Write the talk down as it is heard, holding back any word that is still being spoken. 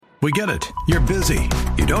We get it. You're busy.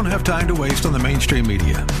 You don't have time to waste on the mainstream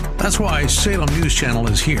media. That's why Salem News Channel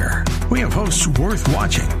is here. We have hosts worth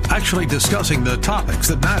watching, actually discussing the topics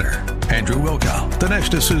that matter. Andrew Wilkow,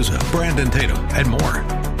 Dinesh D'Souza, Brandon Tatum, and more.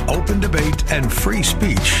 Open debate and free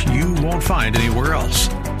speech you won't find anywhere else.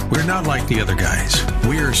 We're not like the other guys.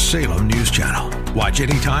 We're Salem News Channel. Watch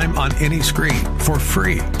anytime on any screen for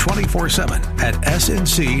free 24/7 at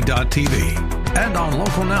snc.tv and on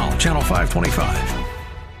Local Now, Channel 525.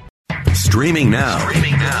 Streaming now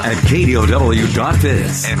at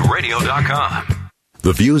KDOW.biz and radio.com.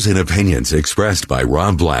 The views and opinions expressed by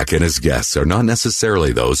Rob Black and his guests are not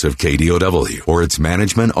necessarily those of KDOW or its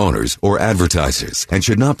management, owners, or advertisers and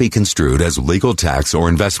should not be construed as legal, tax, or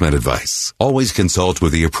investment advice. Always consult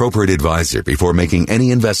with the appropriate advisor before making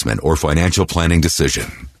any investment or financial planning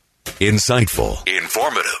decision. Insightful,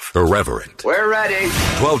 informative, irreverent. We're ready.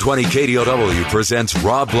 1220 KDOW presents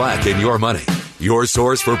Rob Black and Your Money. Your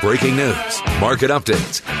source for breaking news, market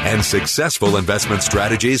updates, and successful investment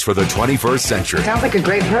strategies for the 21st century. Sounds like a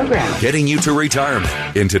great program. Getting you to retirement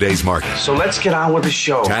in today's market. So let's get on with the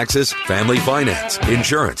show. Taxes, family finance,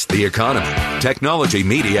 insurance, the economy, technology,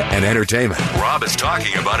 media, and entertainment. Rob is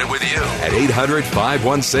talking about it with you at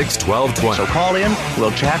 800-516-1220. So call in, we'll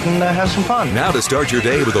chat and have some fun. Now to start your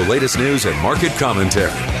day with the latest news and market commentary.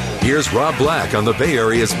 Here's Rob Black on the Bay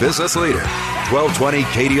Area's business leader, 1220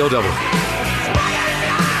 KDOW.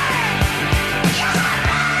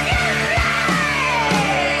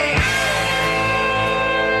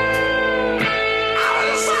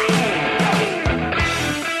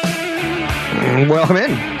 Welcome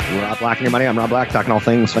in. Rob Black and Your Money. I'm Rob Black, talking all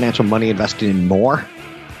things financial, money, investing, and more.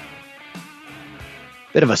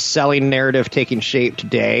 Bit of a selling narrative taking shape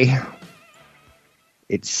today.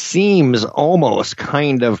 It seems almost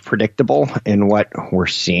kind of predictable in what we're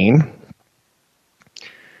seeing,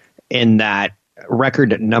 in that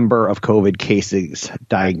record number of COVID cases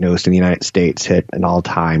diagnosed in the United States hit an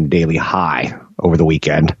all-time daily high over the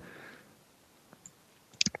weekend.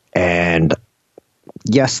 And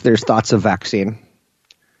yes, there's thoughts of vaccine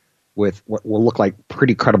with what will look like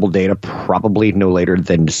pretty credible data, probably no later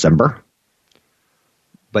than December.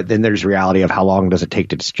 But then there's reality of how long does it take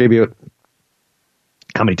to distribute?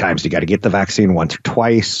 How many times do you got to get the vaccine? Once or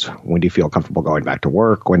twice? When do you feel comfortable going back to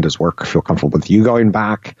work? When does work feel comfortable with you going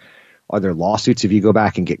back? Are there lawsuits if you go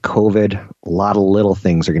back and get COVID? A lot of little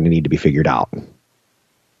things are going to need to be figured out.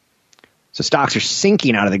 So stocks are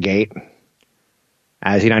sinking out of the gate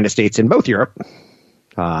as the United States and both Europe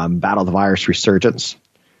battle the virus resurgence.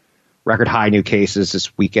 Record high new cases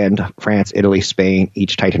this weekend. France, Italy, Spain,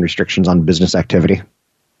 each tighten restrictions on business activity.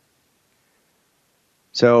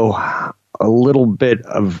 So a little bit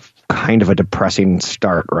of kind of a depressing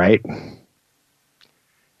start, right?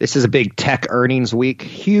 This is a big tech earnings week,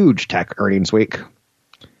 huge tech earnings week.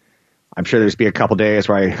 I'm sure there's be a couple days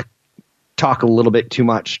where I talk a little bit too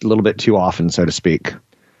much, a little bit too often, so to speak.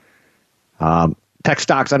 Tech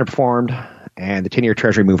stocks underperformed, and the 10-year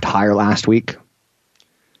Treasury moved higher last week.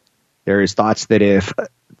 There is thoughts that if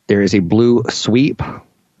there is a blue sweep,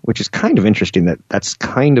 which is kind of interesting, that's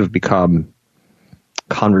kind of become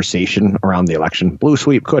conversation around the election. Blue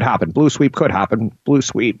sweep could happen. Blue sweep could happen. Blue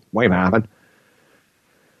sweep might happen.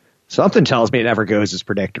 Something tells me it never goes as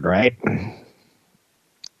predicted, right?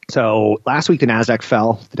 So last week the NASDAQ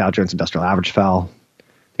fell. The Dow Jones Industrial Average fell.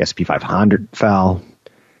 The S&P 500 fell.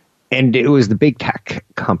 And it was the big tech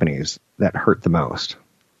companies that hurt the most.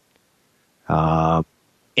 Intel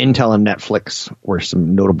and Netflix were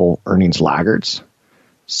some notable earnings laggards.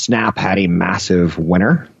 Snap had a massive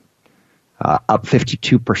winner, up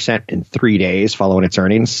 52% in 3 days following its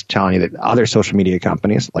earnings, telling you that other social media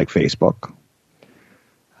companies like Facebook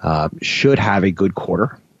should have a good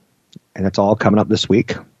quarter. And that's all coming up this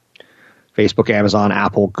week. Facebook, Amazon,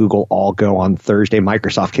 Apple, Google all go on Thursday.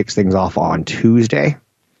 Microsoft kicks things off on Tuesday.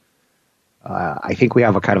 I think we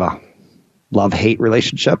have a kind of a love-hate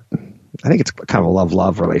relationship. I think it's kind of a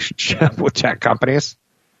love-love relationship with tech companies.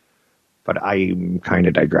 But I'm kind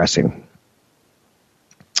of digressing.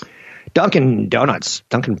 Dunkin' Donuts,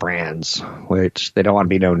 Dunkin' Brands, which they don't want to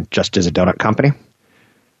be known just as a donut company.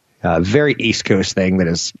 Very East Coast thing that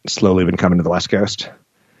has slowly been coming to the West Coast.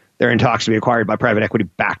 They're in talks to be acquired by private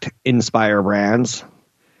equity-backed Inspire Brands.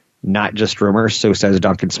 Not just rumors, so says a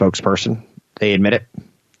Dunkin' spokesperson. They admit it.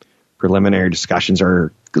 Preliminary discussions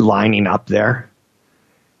are lining up there.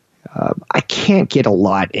 I can't get a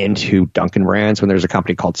lot into Dunkin' Brands when there's a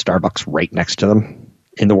company called Starbucks right next to them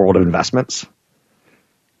in the world of investments.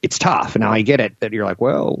 It's tough. Now I get it that you're like,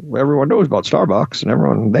 well, everyone knows about Starbucks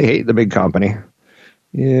and they hate the big company.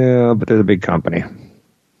 Yeah, but they're the big company.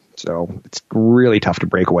 So it's really tough to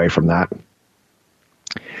break away from that.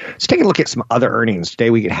 Let's take a look at some other earnings.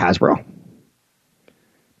 Today we get Hasbro.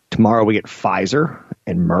 Tomorrow we get Pfizer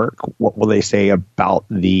and Merck. What will they say about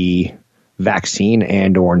the vaccine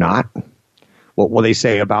and or not? What will they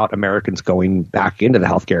say about Americans going back into the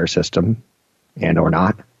healthcare system and or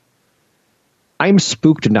not? I'm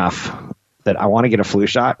spooked enough that I want to get a flu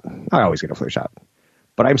shot. I always get a flu shot.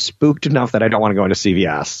 But I'm spooked enough that I don't want to go into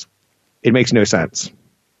CVS. It makes no sense.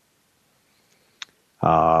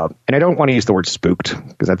 And I don't want to use the word spooked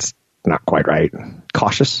because that's not quite right.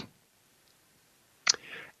 Cautious.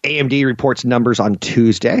 AMD reports numbers on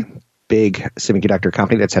Tuesday. Big semiconductor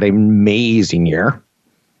company that's had an amazing year.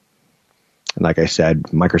 And like I said,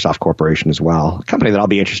 Microsoft Corporation as well. A company that I'll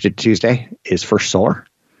be interested in Tuesday is First Solar.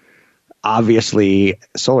 Obviously,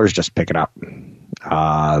 solar is just picking up.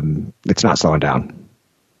 It's not slowing down.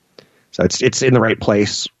 So it's in the right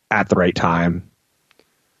place at the right time.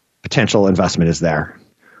 Potential investment is there.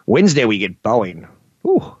 Wednesday, we get Boeing.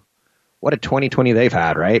 Ooh, what a 2020 they've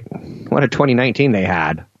had, right? What a 2019 they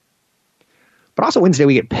had. But also Wednesday,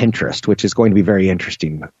 we get Pinterest, which is going to be very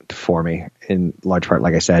interesting for me in large part,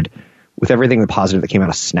 like I said. With everything the positive that came out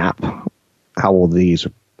of Snap, how will these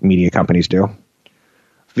media companies do?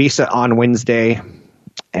 Visa on Wednesday,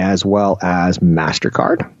 as well as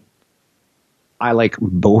MasterCard. I like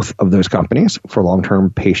both of those companies for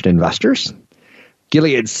long-term patient investors.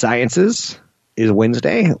 Gilead Sciences is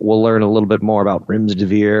Wednesday. We'll learn a little bit more about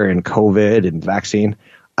Remdesivir and COVID and vaccine.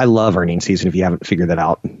 I love earnings season if you haven't figured that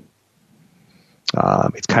out.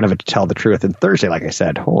 It's kind of a to tell the truth. And Thursday, like I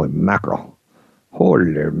said, holy mackerel.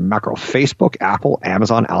 Facebook, Apple,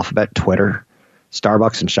 Amazon, Alphabet, Twitter,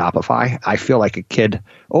 Starbucks, and Shopify. I feel like a kid.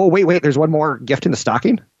 Oh, wait, there's one more gift in the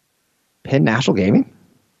stocking. Penn National Gaming.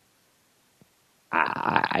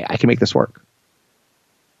 I can make this work.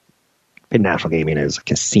 Penn National Gaming is a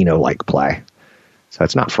casino-like play. So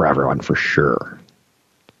it's not for everyone, for sure.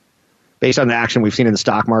 Based on the action we've seen in the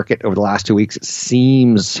stock market over the last 2 weeks, it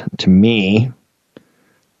seems to me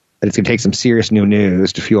that it's going to take some serious new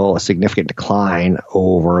news to fuel a significant decline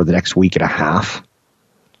over the next week and a half.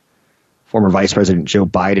 Former Vice President Joe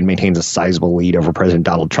Biden maintains a sizable lead over President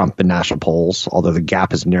Donald Trump in national polls, although the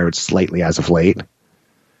gap has narrowed slightly as of late.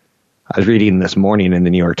 I was reading this morning in the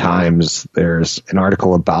New York Times, there's an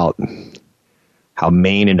article about how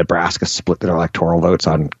Maine and Nebraska split their electoral votes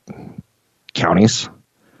on counties.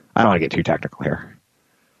 I don't want to get too technical here.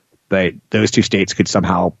 But those two states could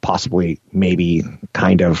somehow possibly maybe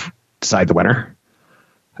kind of decide the winner.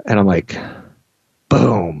 And I'm like,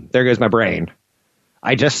 boom, there goes my brain.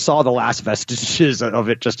 I just saw the last vestiges of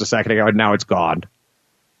it just a second ago, and now it's gone.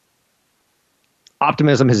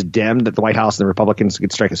 Optimism has dimmed that the White House and the Republicans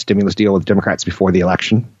could strike a stimulus deal with Democrats before the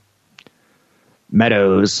election.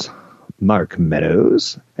 Mark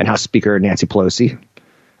Meadows, and House Speaker Nancy Pelosi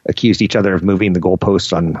accused each other of moving the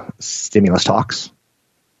goalposts on stimulus talks.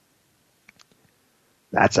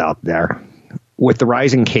 That's out there. With the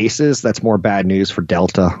rising cases, that's more bad news for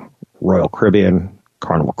Delta, Royal Caribbean,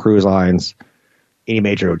 Carnival Cruise Lines, any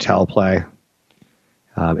major hotel play.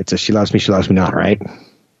 It's a she loves me not, right?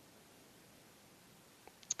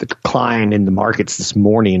 The decline in the markets this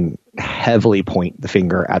morning heavily point the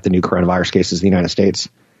finger at the new coronavirus cases in the United States.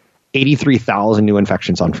 83,000 new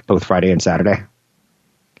infections on both Friday and Saturday.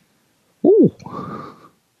 Ooh.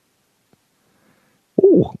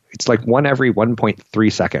 It's like one every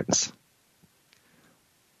 1.3 seconds.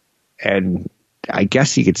 And I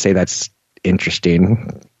guess you could say that's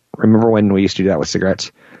interesting. Remember when we used to do that with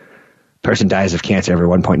cigarettes? Person dies of cancer every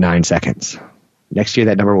 1.9 seconds. Next year,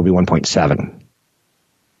 that number will be 1.7.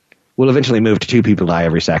 We'll eventually move to 2 people die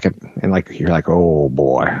every second. And you're like, oh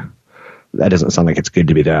boy, that doesn't sound like it's good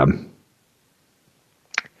to be done.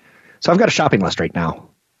 So I've got a shopping list right now.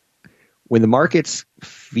 When the markets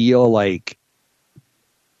feel like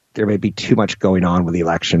there may be too much going on with the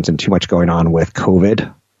elections and too much going on with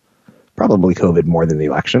COVID, probably COVID more than the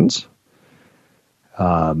elections,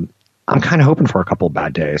 I'm kind of hoping for a couple of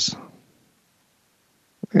bad days.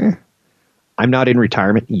 I'm not in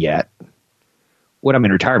retirement yet. When I'm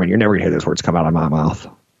in retirement, you're never going to hear those words come out of my mouth.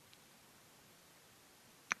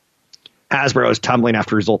 Hasbro is tumbling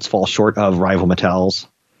after results fall short of rival Mattel's.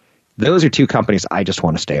 Those are two companies I just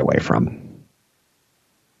want to stay away from.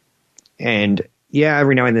 And yeah,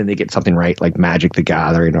 every now and then they get something right, like Magic the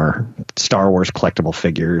Gathering or Star Wars collectible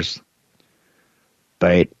figures.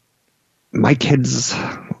 But my kids,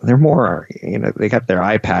 they're more, they got their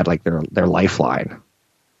iPad like their lifeline.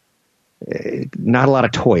 Not a lot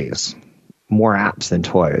of toys, more apps than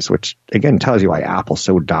toys, which again tells you why Apple's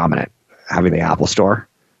so dominant, having the Apple Store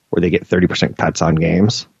where they get 30% cuts on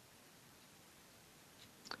games.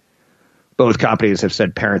 Both companies have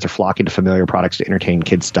said parents are flocking to familiar products to entertain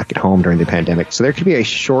kids stuck at home during the pandemic. So there could be a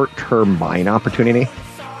short-term buying opportunity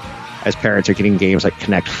as parents are getting games like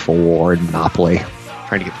Connect 4 and Monopoly,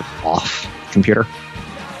 trying to get them off the computer.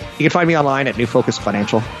 You can find me online at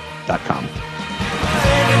newfocusfinancial.com.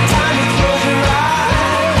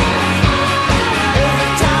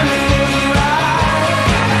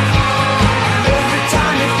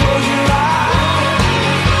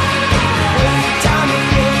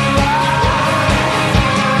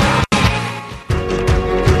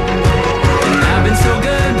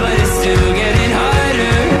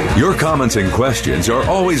 Your comments and questions are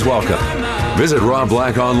always welcome. Visit Rob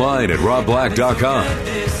Black online at robblack.com.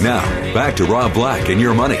 Now, back to Rob Black and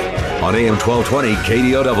Your Money on AM 1220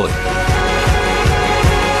 KDOW.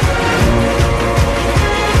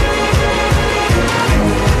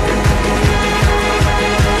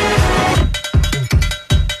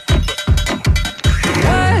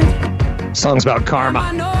 Songs about karma.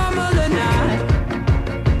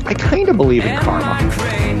 I kind of believe in karma.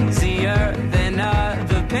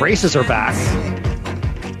 Braces are back.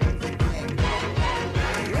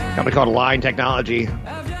 A company called Align Technology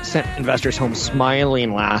sent investors home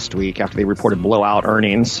smiling last week after they reported blowout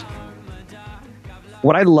earnings.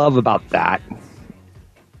 What I love about that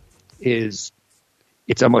is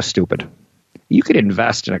it's almost stupid. You could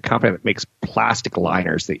invest in a company that makes plastic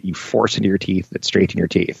liners that you force into your teeth that straighten your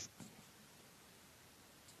teeth.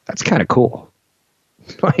 That's kind of cool.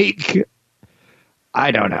 Like, I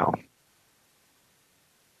don't know.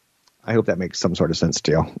 I hope that makes some sort of sense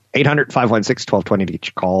to you. 800-516-1220 to get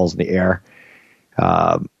your calls in the air.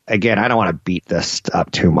 Again, I don't want to beat this up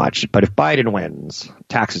too much, but if Biden wins,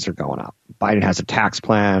 taxes are going up. Biden has a tax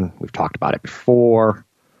plan. We've talked about it before.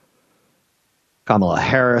 Kamala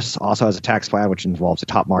Harris also has a tax plan, which involves a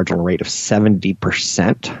top marginal rate of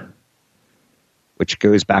 70%, which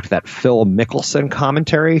goes back to that Phil Mickelson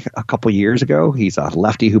commentary a couple years ago. He's a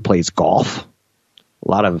lefty who plays golf. A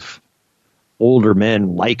lot of older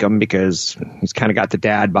men like him because he's kind of got the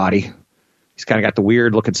dad body. He's kind of got the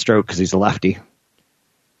weird looking stroke because he's a lefty.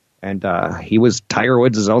 And he was Tiger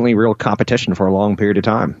Woods' only real competition for a long period of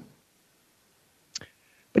time.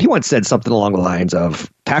 But he once said something along the lines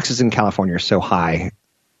of, taxes in California are so high,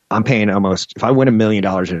 I'm paying almost, if I win $1 million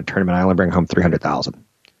in a tournament, I only bring home $300,000.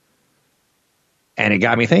 And it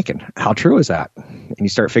got me thinking, how true is that? And you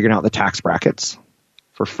start figuring out the tax brackets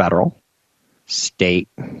for federal, state.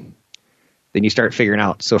 Then you start figuring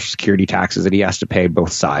out Social Security taxes that he has to pay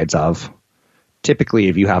both sides of. Typically,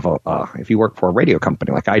 if you have if you work for a radio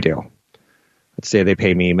company like I do, let's say they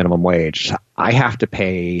pay me minimum wage, I have to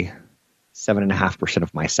pay 7.5%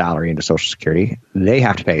 of my salary into Social Security. They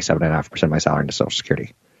have to pay 7.5% of my salary into Social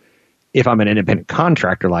Security. If I'm an independent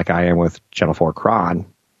contractor like I am with Channel 4 Cron,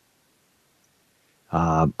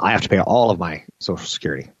 I have to pay all of my Social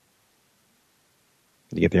Security.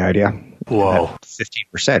 You get the idea? Whoa.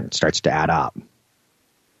 15% starts to add up.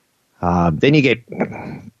 Then you get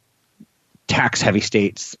tax-heavy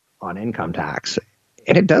states on income tax.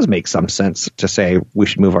 And it does make some sense to say we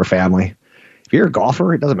should move our family. If you're a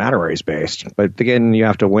golfer, it doesn't matter where he's based. But again, you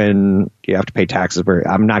have to win. You have to pay taxes.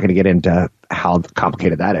 I'm not going to get into how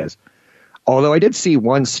complicated that is. Although I did see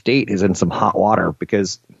one state is in some hot water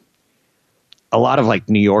because a lot of like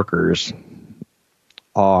New Yorkers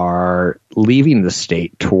are leaving the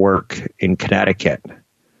state to work in Connecticut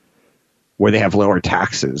where they have lower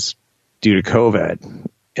taxes due to COVID.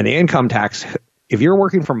 And the income tax, if you're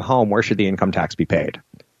working from home, where should the income tax be paid?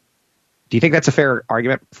 Do you think that's a fair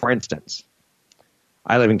argument? For instance,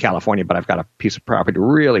 I live in California, but I've got a piece of property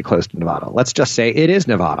really close to Nevada. Let's just say it is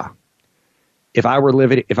Nevada. If I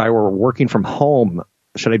were working from home,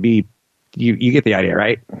 should I be, you get the idea,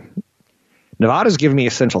 right? Nevada's giving me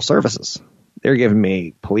essential services. They're giving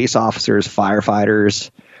me police officers,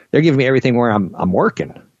 firefighters. They're giving me everything where I'm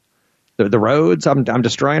working. The roads I'm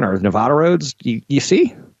destroying are Nevada roads. You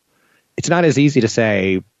see? It's not as easy to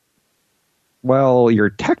say, well,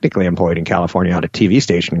 you're technically employed in California on a TV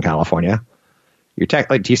station in California. You're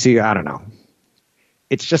like, do you see? I don't know.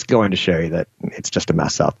 It's just going to show you that it's just a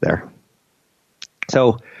mess out there.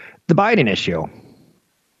 So the Biden issue,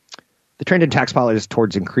 the trend in tax policy is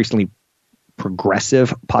towards increasingly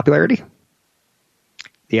progressive popularity.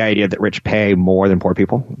 The idea that rich pay more than poor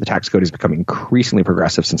people. The tax code has become increasingly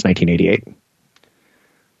progressive since 1988,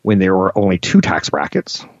 when there were only two tax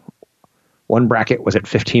brackets. One bracket was at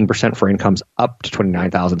 15% for incomes up to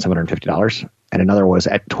 $29,750, and another was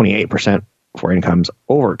at 28% for incomes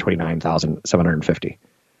over $29,750.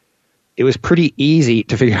 It was pretty easy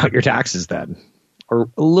to figure out your taxes then, or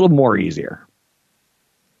a little more easier.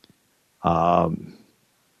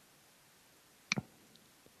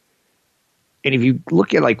 And if you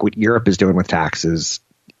look at like what Europe is doing with taxes,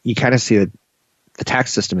 you kind of see that the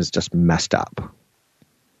tax system is just messed up.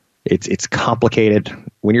 It's complicated.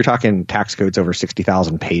 When you're talking tax codes over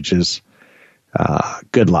 60,000 pages,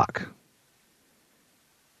 good luck.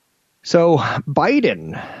 So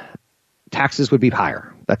Biden, taxes would be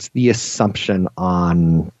higher. That's the assumption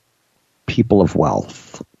on people of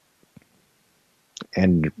wealth.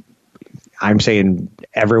 And I'm saying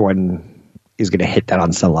everyone is going to hit that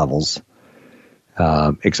on some levels,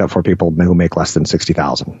 except for people who make less than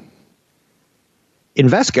 60,000.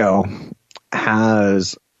 Invesco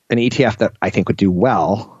has an ETF that I think would do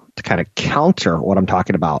well to kind of counter what I'm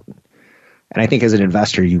talking about. And I think as an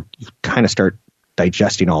investor, you kind of start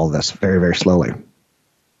digesting all of this very, very slowly.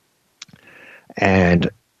 And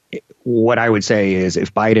what I would say is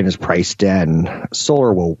if Biden is priced in,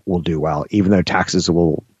 solar will do well, even though taxes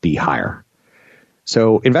will be higher.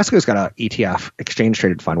 So Invesco's got an ETF, exchange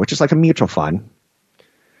traded fund, which is like a mutual fund.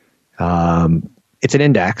 It's an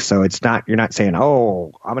index, so you're not saying,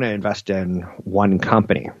 oh, I'm going to invest in one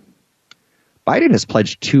company. Biden has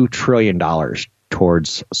pledged $2 trillion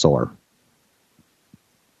towards solar.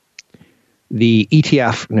 The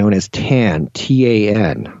ETF known as TAN,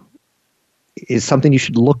 T-A-N, is something you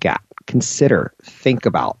should look at, consider, think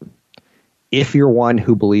about, if you're one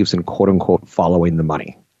who believes in quote-unquote following the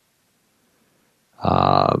money.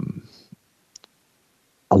 A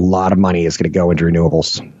lot of money is going to go into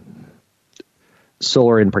renewables.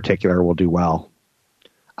 Solar in particular will do well.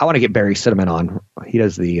 I want to get Barry Cinnamon on. He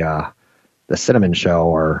does the Cinnamon Show,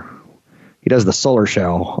 or he does the Solar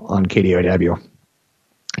Show on KDOW.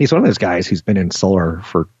 He's one of those guys who's been in solar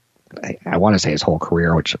for, I want to say his whole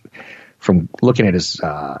career, which from looking at his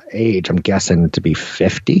age, I'm guessing to be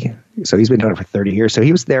 50. So he's been doing it for 30 years. So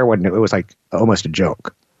he was there when it was like almost a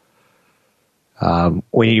joke.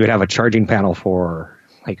 When you would have a charging panel for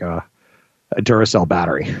like a Duracell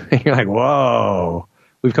battery. You're like, whoa,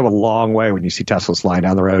 we've come a long way when you see Teslas flying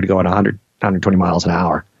down the road going 100, 120 miles an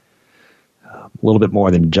hour. A little bit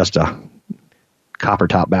more than just a copper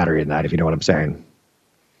top battery in that, if you know what I'm saying.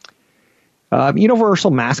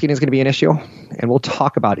 Universal masking is going to be an issue, and we'll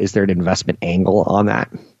talk about, is there an investment angle on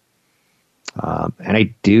that? And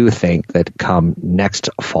I do think that come next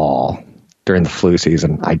fall, during the flu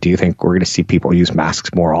season, I do think we're going to see people use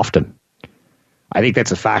masks more often. I think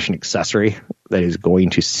that's a fashion accessory that is going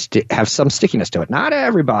to have some stickiness to it. Not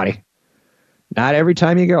everybody. Not every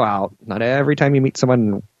time you go out. Not every time you meet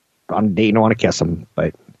someone on a date and want to kiss them.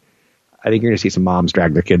 But I think you're going to see some moms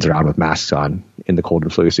drag their kids around with masks on in the cold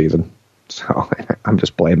and flu season. So I'm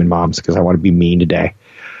just blaming moms because I want to be mean today.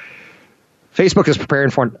 Facebook is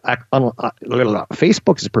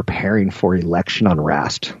preparing for election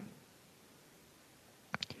unrest.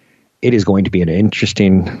 It is going to be an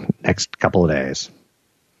interesting next couple of days.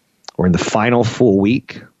 We're in the final full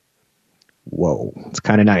week. Whoa, it's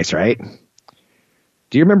kind of nice, right?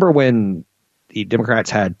 Do you remember when the Democrats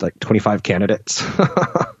had like 25 candidates?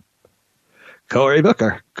 Cory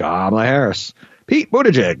Booker, Kamala Harris, Pete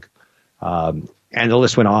Buttigieg. And the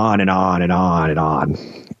list went on and on and on and on.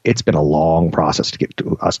 It's been a long process to get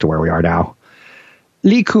us to where we are now.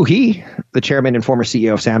 Lee Koo-hee, the chairman and former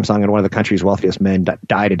CEO of Samsung and one of the country's wealthiest men,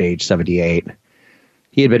 died at age 78.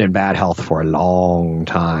 He had been in bad health for a long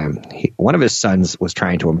time. One of his sons was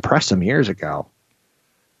trying to impress him years ago.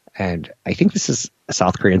 And I think this is a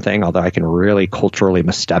South Korean thing, although I can really culturally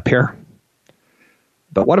misstep here.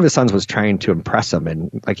 But one of his sons was trying to impress him, and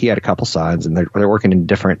like he had a couple sons, and they're working in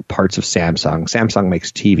different parts of Samsung. Samsung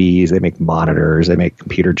makes TVs, they make monitors, they make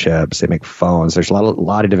computer chips, they make phones. There's a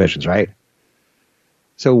lot of divisions, right?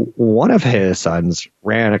 So one of his sons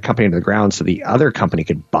ran a company to the ground so the other company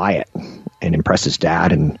could buy it and impress his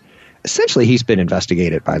dad. And essentially, he's been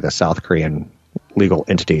investigated by the South Korean legal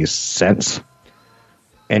entities since.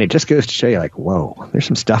 And it just goes to show you, like, whoa, there's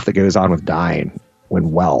some stuff that goes on with dying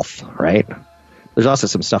when wealth, right? There's also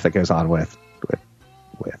some stuff that goes on with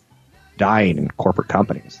dying in corporate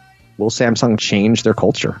companies. Will Samsung change their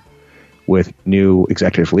culture with new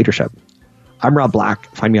executive leadership? I'm Rob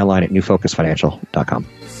Black. Find me online at newfocusfinancial.com.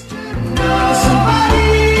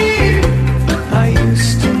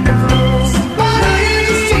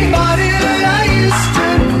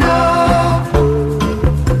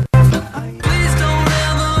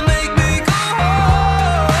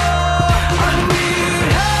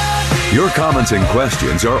 Your comments and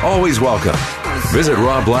questions are always welcome. Visit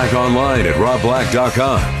Rob Black online at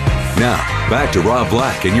robblack.com. Now, back to Rob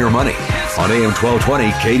Black and Your Money on AM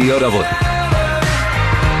 1220 KDOW.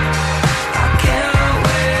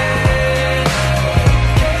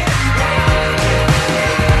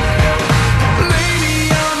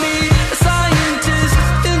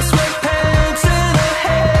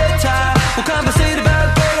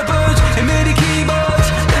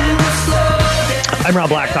 I'm Rob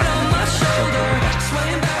Black.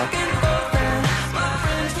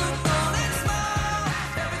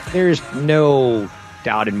 There's no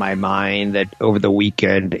doubt in my mind that over the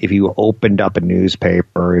weekend, if you opened up a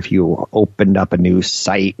newspaper, if you opened up a news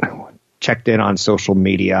site, checked in on social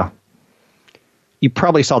media, you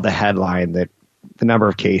probably saw the headline that the number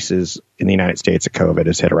of cases in the United States of COVID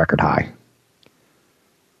has hit a record high.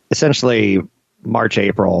 Essentially, March,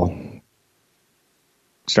 April,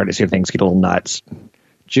 started seeing things get a little nuts.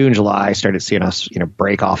 June, July, started seeing us,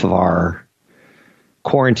 break off of our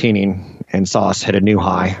quarantining and saw us hit a new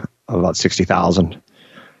high of about 60,000.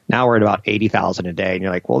 Now we're at about 80,000 a day. And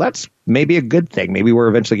you're like, well, that's maybe a good thing. Maybe we're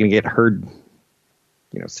eventually going to get herd,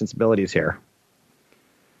 sensibilities here.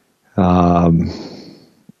 I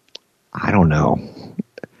don't know.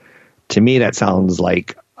 To me, that sounds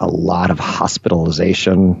like a lot of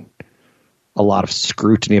hospitalization, a lot of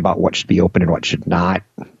scrutiny about what should be open and what should not.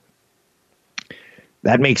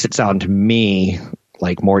 That makes it sound to me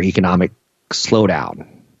like more economic slowdown,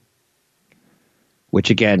 which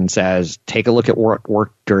again says take a look at what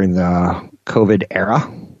worked during the COVID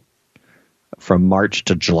era from March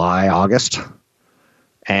to July, August,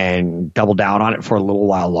 and double down on it for a little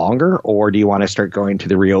while longer, or do you want to start going to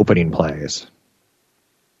the reopening plays?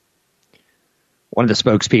 One of the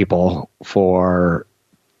spokespeople for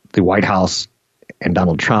the White House and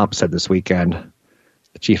Donald Trump said this weekend,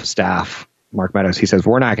 the chief of staff, Mark Meadows, he says,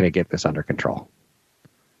 we're not going to get this under control.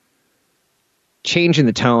 Changing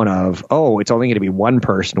the tone of, it's only going to be one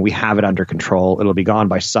person, we have it under control, it'll be gone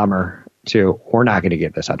by summer, to we're not going to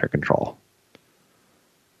get this under control.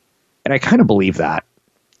 And I kind of believe that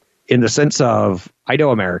in the sense of, I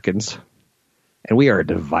know Americans, and we are a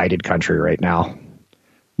divided country right now,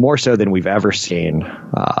 more so than we've ever seen.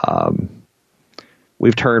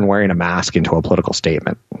 We've turned wearing a mask into a political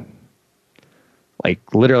statement.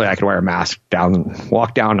 Like literally I could wear a mask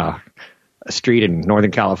walk down a street in Northern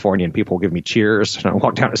California and people will give me cheers. And I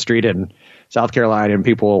walk down a street in South Carolina and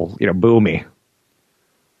people, boo me.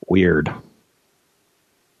 Weird.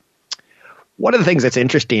 One of the things that's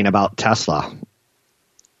interesting about Tesla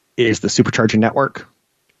is the supercharging network.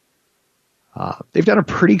 They've done a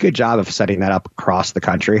pretty good job of setting that up across the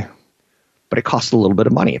country, but it costs a little bit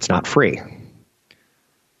of money. It's not free.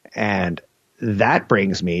 And that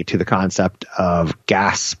brings me to the concept of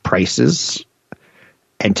gas prices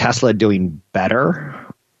and Tesla doing better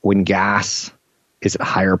when gas is at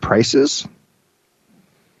higher prices,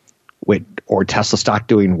 or Tesla stock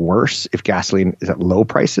doing worse if gasoline is at low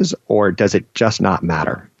prices, or does it just not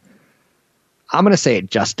matter? I'm going to say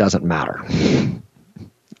it just doesn't matter.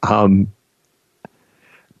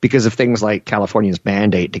 Because of things like California's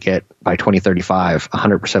mandate to get by 2035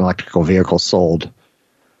 100% electrical vehicles sold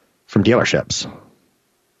from dealerships.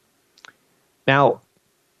 Now,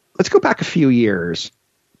 let's go back a few years,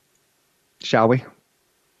 shall we?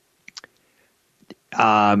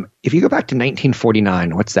 If you go back to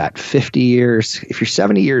 1949, what's that? 50 years. If you're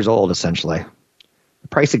 70 years old, essentially, the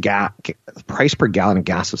price per gallon of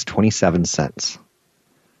gas was 27 cents.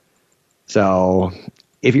 So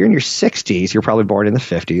if you're in your 60s, you're probably born in the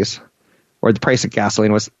 50s, where the price of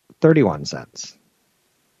gasoline was 31 cents.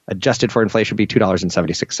 Adjusted for inflation would be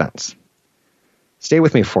 $2.76. Stay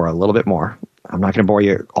with me for a little bit more. I'm not going to bore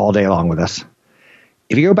you all day long with this.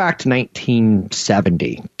 If you go back to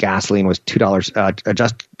 1970, gasoline was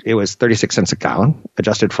 $2. It was 36 cents a gallon.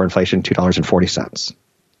 Adjusted for inflation, $2.40.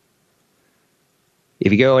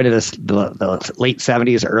 If you go into the late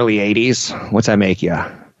 70s, early 80s, what's that make you?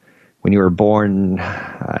 When you were born,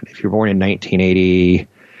 if you were born in 1980,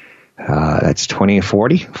 that's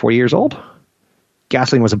 40 years old.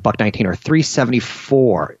 Gasoline was $1.19 or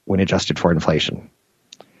 $3.74 when adjusted for inflation.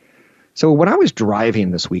 So when I was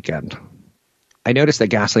driving this weekend, I noticed that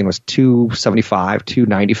gasoline was $2.75,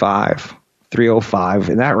 $2.95, $3.05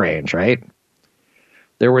 in that range, right?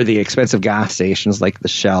 There were the expensive gas stations like the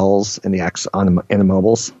Shells and the Exxon and the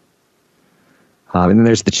Mobiles. And then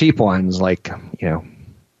there's the cheap ones like,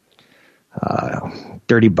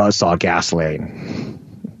 dirty buzzsaw gasoline,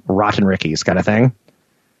 Rotten Rickies kind of thing.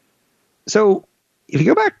 So if you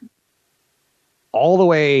go back all the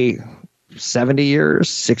way 70 years,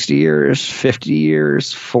 60 years, 50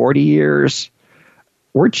 years, 40 years,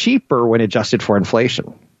 we're cheaper when adjusted for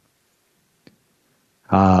inflation.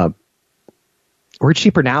 We're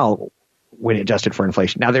cheaper now when adjusted for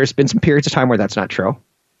inflation. Now, there's been some periods of time where that's not true.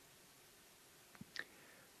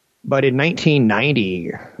 But in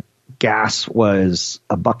 1990, gas was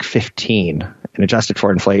 $1.15, and adjusted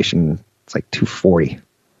for inflation, it's like $2.40.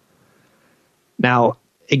 Now,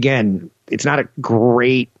 again, it's not a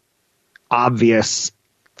great, obvious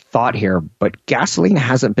thought here, but gasoline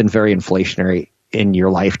hasn't been very inflationary in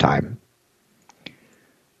your lifetime.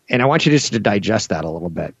 And I want you just to digest that a little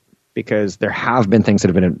bit, because there have been things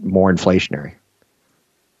that have been more inflationary.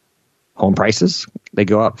 Home prices, they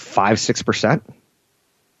go up 5-6%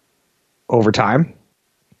 over time.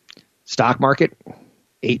 Stock market,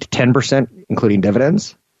 8-10%, including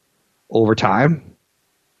dividends over time.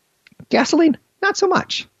 Gasoline, not so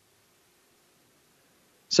much.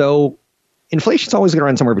 So inflation's always going to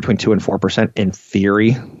run somewhere between 2 and 4% in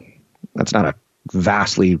theory. That's not a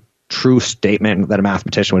vastly true statement that a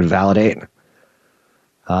mathematician would validate.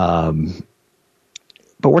 But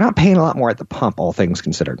we're not paying a lot more at the pump, all things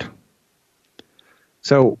considered.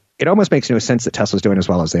 So it almost makes no sense that Tesla's doing as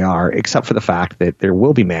well as they are, except for the fact that there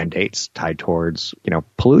will be mandates tied towards,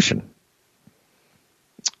 pollution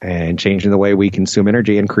and changing the way we consume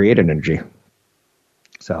energy and create energy.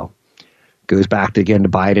 So goes back to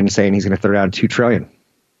Biden saying he's going to throw down $2 trillion.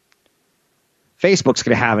 Facebook's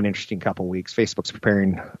going to have an interesting couple weeks. Facebook's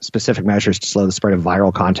preparing specific measures to slow the spread of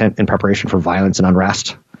viral content in preparation for violence and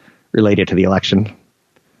unrest related to the election.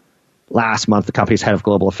 Last month, the company's head of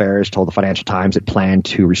global affairs told the Financial Times it planned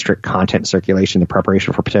to restrict content circulation in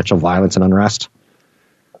preparation for potential violence and unrest.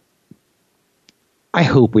 I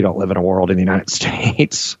hope we don't live in a world in the United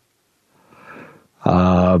States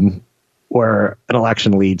where an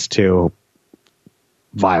election leads to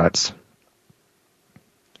violence.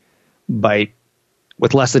 But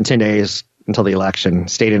with less than 10 days until the election,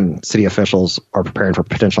 state and city officials are preparing for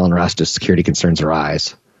potential unrest as security concerns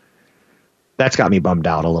arise. That's got me bummed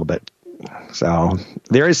out a little bit. So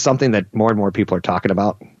there is something that more and more people are talking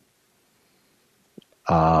about.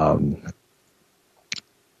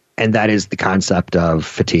 And that is the concept of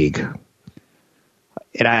fatigue.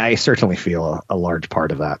 And I certainly feel a large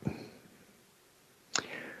part of that.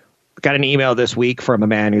 Got an email this week from a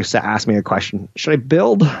man who asked me a question. Should I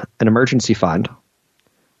build an emergency fund,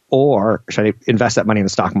 or should I invest that money in the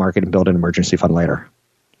stock market and build an emergency fund later?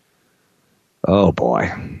 Oh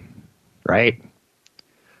boy. Right?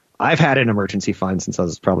 I've had an emergency fund since I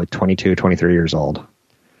was probably 22, 23 years old.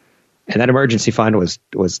 And that emergency fund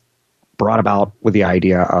was brought about with the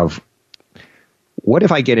idea of, what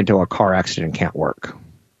if I get into a car accident and can't work?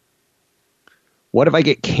 What if I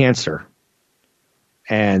get cancer?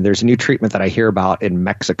 And there's a new treatment that I hear about in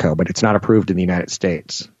Mexico, but it's not approved in the United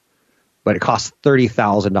States. But it costs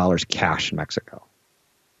 $30,000 cash in Mexico.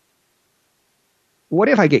 What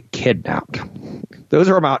if I get kidnapped? Those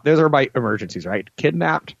are my emergencies, right?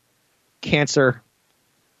 Kidnapped, cancer,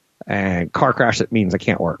 and car crash that means I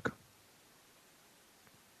can't work.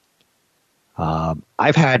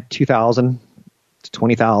 I've had $2,000 to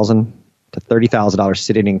 $20,000 to $30,000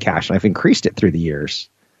 sitting in cash, and I've increased it through the years.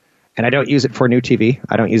 And I don't use it for a new TV.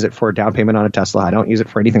 I don't use it for a down payment on a Tesla. I don't use it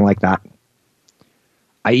for anything like that.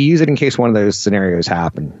 I use it in case one of those scenarios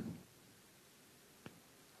happen.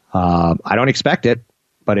 I don't expect it,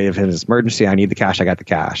 but if it's an emergency, I need the cash, I got the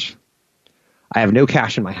cash. I have no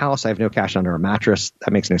cash in my house. I have no cash under a mattress.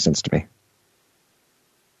 That makes no sense to me.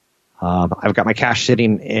 I've got my cash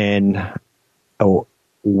sitting in a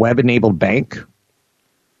web-enabled bank,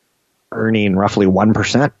 earning roughly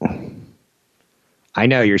 1%. I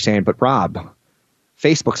know you're saying, but Rob,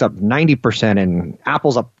 Facebook's up 90% and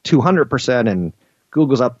Apple's up 200% and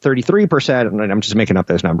Google's up 33%. And I'm just making up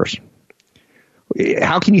those numbers.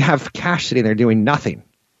 How can you have cash sitting there doing nothing?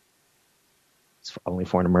 It's only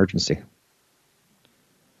for an emergency.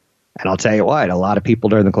 And I'll tell you what, a lot of people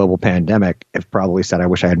during the global pandemic have probably said, I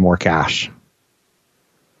wish I had more cash.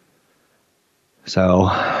 So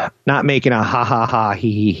not making a ha ha ha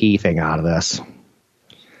he he he thing out of this.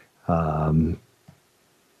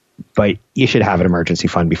 But you should have an emergency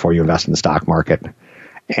fund before you invest in the stock market.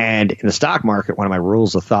 And in the stock market, one of my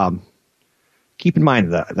rules of thumb, keep in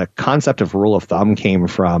mind the concept of rule of thumb came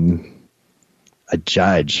from a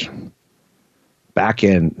judge back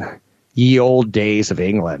in ye old days of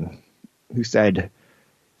England who said,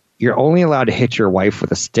 you're only allowed to hit your wife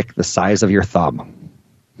with a stick the size of your thumb.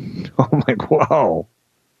 I'm like, whoa.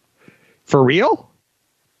 For real?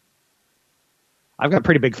 I've got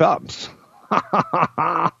pretty big thumbs.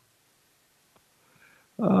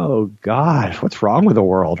 Oh, God. What's wrong with the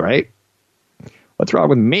world, right? What's wrong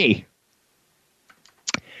with me?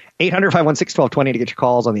 800-516-1220 to get your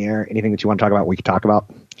calls on the air. Anything that you want to talk about, we can talk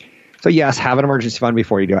about. So, yes, have an emergency fund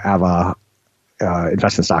before you have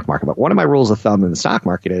invest in the stock market. But one of my rules of thumb in the stock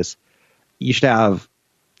market is you should have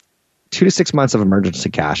 2 to 6 months of emergency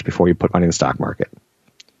cash before you put money in the stock market.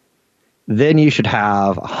 Then you should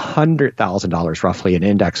have $100,000 roughly in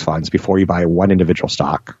index funds before you buy one individual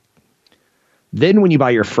stock. Then when you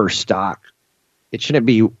buy your first stock, it shouldn't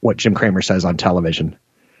be what Jim Cramer says on television.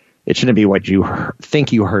 It shouldn't be what you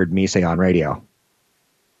think you heard me say on radio.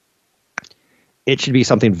 It should be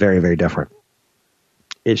something very, very different.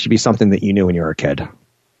 It should be something that you knew when you were a kid.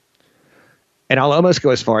 And I'll almost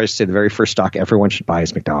go as far as to say the very first stock everyone should buy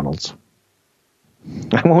is McDonald's.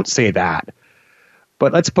 I won't say that.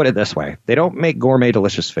 But let's put it this way. They don't make gourmet,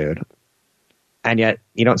 delicious food. And yet,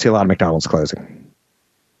 you don't see a lot of McDonald's closing.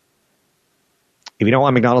 If you don't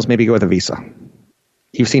want McDonald's, maybe go with a Visa.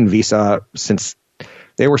 You've seen Visa since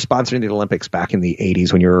they were sponsoring the Olympics back in the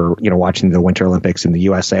 80s when you were watching the Winter Olympics and the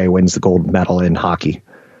USA wins the gold medal in hockey.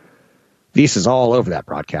 Visa's all over that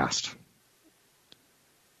broadcast.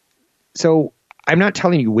 So I'm not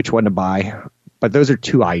telling you which one to buy, but those are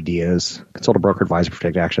two ideas. Consult a broker advisor for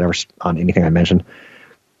protect action on anything I mentioned.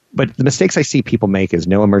 But the mistakes I see people make is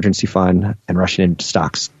no emergency fund and rushing into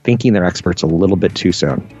stocks, thinking they're experts a little bit too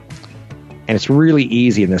soon. And it's really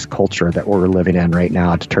easy in this culture that we're living in right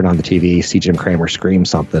now to turn on the TV, see Jim Cramer scream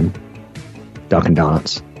something, Dunkin'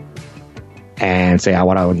 Donuts, and say, I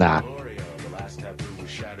want to own that.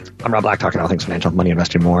 I'm Rob Black, talking all things financial, money,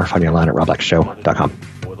 investing, more. Find me online at robblackshow.com.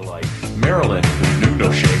 Marilyn, who knew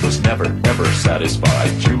no shame, was never, ever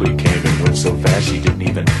satisfied. Julie came and went so fast she didn't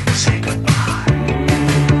even say goodbye.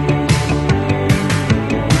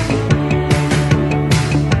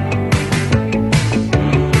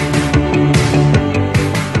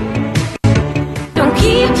 Don't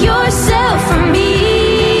keep yourself from me.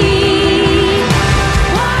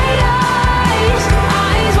 Wide eyes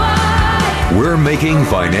wide. We're making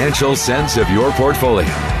financial sense of your portfolio.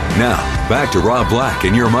 Now, back to Rob Black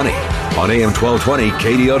and Your Money on AM 1220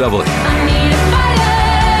 KDOW. I need a fighter.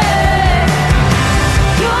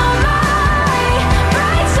 You're my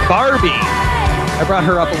bright side. Barbie. I brought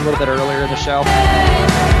her up a little bit earlier in the show.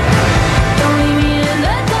 Don't leave me in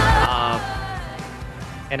the dark.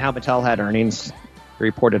 And how Mattel had earnings,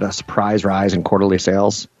 reported a surprise rise in quarterly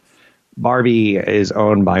sales. Barbie is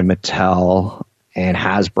owned by Mattel, and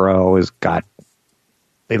Hasbro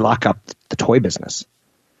they lock up the toy business.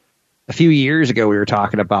 A few years ago, we were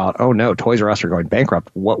talking about, oh no, Toys R Us are going bankrupt.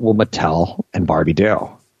 What will Mattel and Barbie do?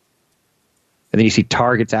 And then you see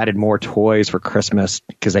Target's added more toys for Christmas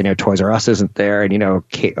because they know Toys R Us isn't there. And,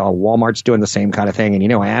 Walmart's doing the same kind of thing.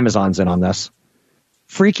 And, Amazon's in on this.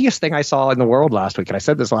 Freakiest thing I saw in the world last week. And I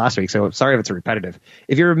said this last week, so sorry if it's repetitive.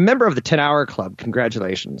 If you're a member of the 10-Hour Club,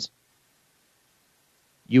 congratulations.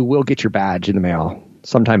 You will get your badge in the mail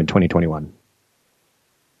sometime in 2021.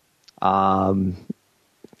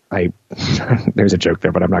 There's a joke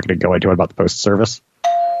there, but I'm not going to go into it about the post service.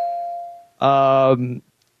 Mattel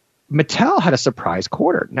had a surprise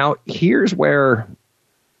quarter. Now, here's where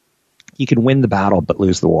you can win the battle but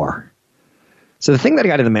lose the war. So the thing that I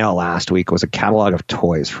got in the mail last week was a catalog of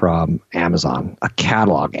toys from Amazon. A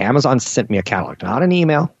catalog. Amazon sent me a catalog, not an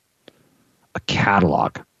email. A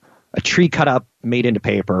catalog. A tree cut up, made into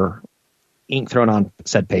paper, ink thrown on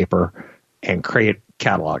said paper, and create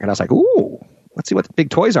catalog. And I was like, ooh, let's see what the big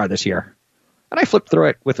toys are this year. And I flipped through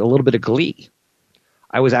it with a little bit of glee.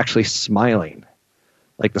 I was actually smiling,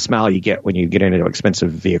 like the smile you get when you get into an expensive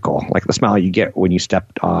vehicle, like the smile you get when you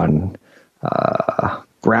stepped on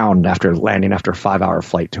ground after landing after a 5-hour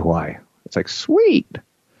flight to Hawaii. It's like, sweet.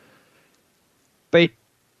 But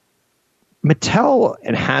Mattel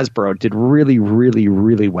and Hasbro did really, really,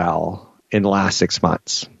 really well in the last 6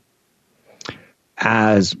 months.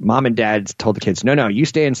 As mom and dad told the kids, no, you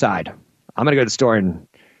stay inside. I'm going to go to the store and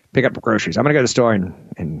pick up groceries. I'm going to go to the store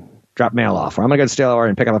and drop mail off. Or I'm going to go to the store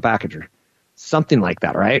and pick up a package. Or something like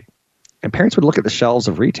that, right? And parents would look at the shelves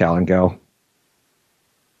of retail and go,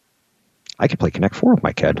 I could play Connect 4 with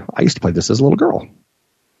my kid. I used to play this as a little girl.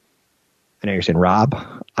 I know you're saying, Rob,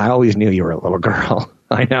 I always knew you were a little girl.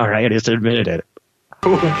 I know, right? I just admitted it.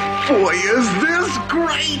 Oh, boy, is this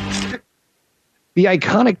great! The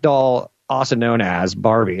iconic doll, also known as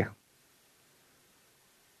Barbie,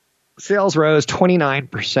 sales rose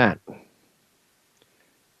 29%.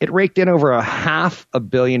 It raked in over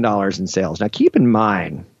 $500 million in sales. Now, keep in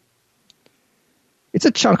mind, it's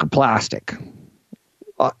a chunk of plastic,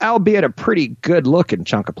 albeit a pretty good-looking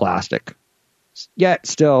chunk of plastic, yet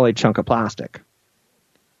still a chunk of plastic.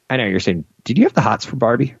 I know you're saying, did you have the hots for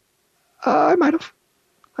Barbie? I might have.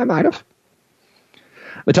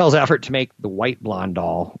 Mattel's effort to make the white blonde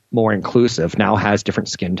doll more inclusive now has different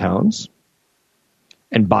skin tones,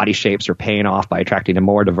 and body shapes are paying off by attracting a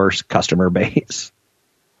more diverse customer base.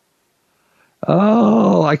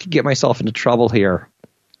 Oh, I could get myself into trouble here.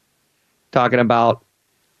 Talking about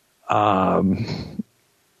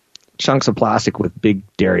chunks of plastic with big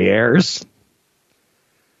derrieres.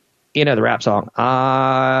 The rap song,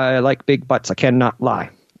 I like big butts, I cannot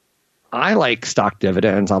lie. I like stock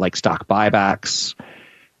dividends. I like stock buybacks.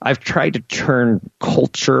 I've tried to turn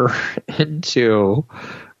culture into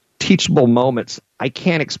teachable moments, I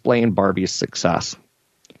can't explain Barbie's success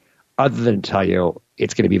other than tell you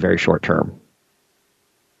it's going to be very short term.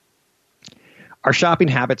 Our shopping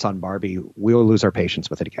habits on Barbie, we'll lose our patience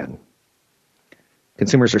with it again.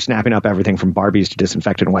 Consumers are snapping up everything from Barbies to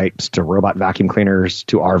disinfectant wipes to robot vacuum cleaners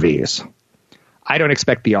to RVs. I don't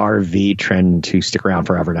expect the RV trend to stick around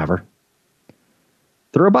forever and ever.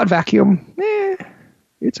 The robot vacuum,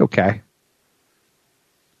 it's okay.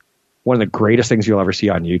 One of the greatest things you'll ever see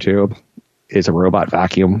on YouTube is a robot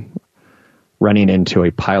vacuum running into a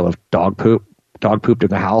pile of dog pooped in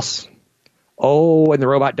the house. Oh, and the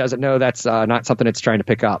robot doesn't know that's not something it's trying to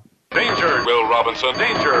pick up. Danger, Will Robinson,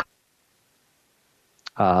 danger.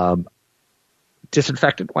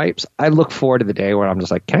 Disinfectant wipes. I look forward to the day where I'm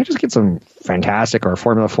just like, can I just get some Fantastic or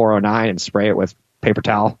Formula 409 and spray it with paper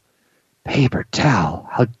towel? Paper towel.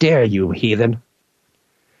 How dare you, heathen.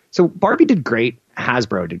 So Barbie did great.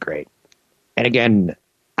 Hasbro did great. And again,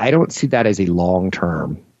 I don't see that as a long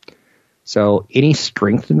term. So any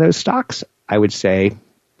strength in those stocks, I would say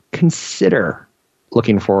consider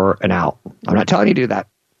looking for an out. I'm not telling you to do that.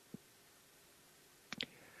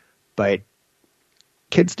 But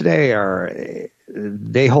kids today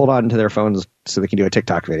they hold on to their phones so they can do a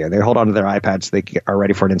TikTok video. They hold on to their iPads so they are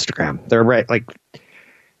ready for an Instagram.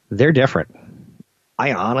 They're different.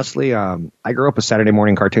 I honestly, I grew up with Saturday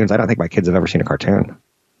morning cartoons. I don't think my kids have ever seen a cartoon.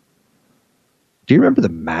 Do you remember the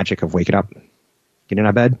magic of waking up, getting out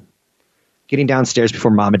of bed, getting downstairs before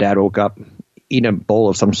mom and dad woke up, eating a bowl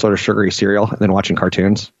of some sort of sugary cereal, and then watching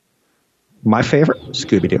cartoons? My favorite,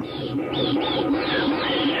 Scooby-Doo.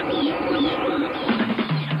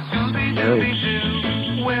 No.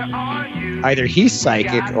 Either he's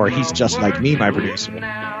psychic or he's just like me, my producer.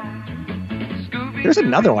 There's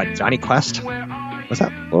another one, Johnny Quest. What's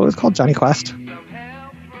that? What was it called? Johnny Quest?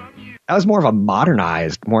 That was more of a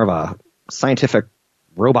modernized, more of a scientific,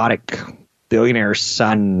 robotic, billionaire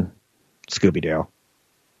son Scooby-Doo.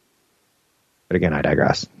 But again, I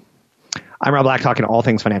digress. I'm Rob Black, talking all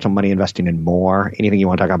things financial, money, investing, and more. Anything you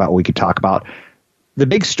want to talk about, we could talk about. The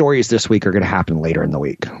big stories this week are going to happen later in the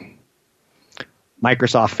week.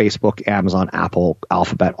 Microsoft, Facebook, Amazon, Apple,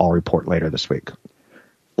 Alphabet all report later this week.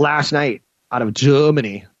 Last night, out of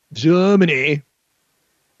Germany,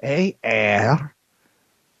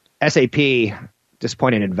 SAP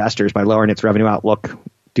disappointed investors by lowering its revenue outlook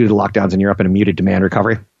due to the lockdowns in Europe and a muted demand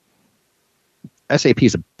recovery. SAP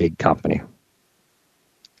is a big company.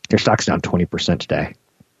 Their stock's down 20% today.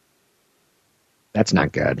 That's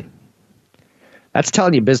not good. That's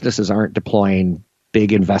telling you businesses aren't deploying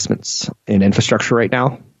big investments in infrastructure right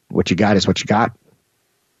now. What you got is what you got.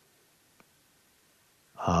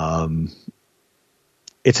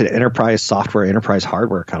 It's an enterprise software, enterprise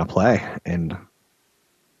hardware kind of play, and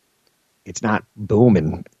it's not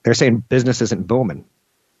booming. They're saying business isn't booming.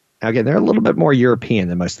 Now, again, they're a little bit more European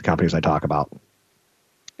than most of the companies I talk about.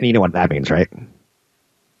 And you know what that means, right?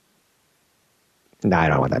 No, I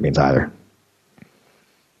don't know what that means either.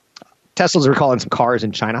 Tesla's recalling some cars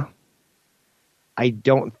in China. I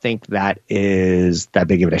don't think that is that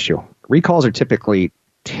big of an issue. Recalls are typically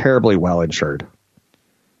terribly well insured.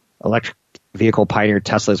 Electric vehicle pioneer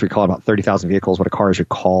Tesla is recalling about 30,000 vehicles. When a car is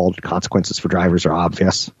recalled, consequences for drivers are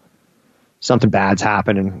obvious. Something bad's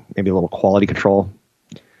happened and maybe a little quality control.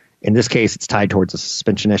 In this case, it's tied towards a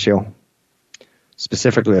suspension issue,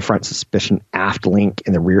 specifically the front suspension aft link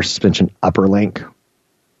and the rear suspension upper link.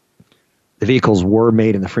 The vehicles were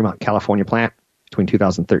made in the Fremont, California plant between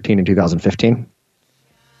 2013 and 2015.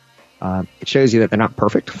 It shows you that they're not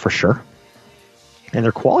perfect, for sure. And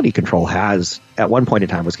their quality control at one point in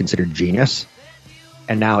time, was considered genius.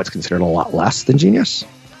 And now it's considered a lot less than genius,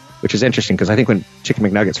 which is interesting because I think when Chicken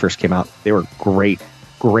McNuggets first came out, they were great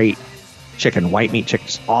chicken, white meat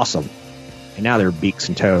chickens, awesome. And now they're beaks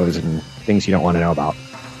and toes and things you don't want to know about.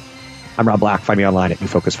 I'm Rob Black. Find me online at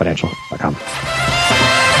newfocusfinancial.com.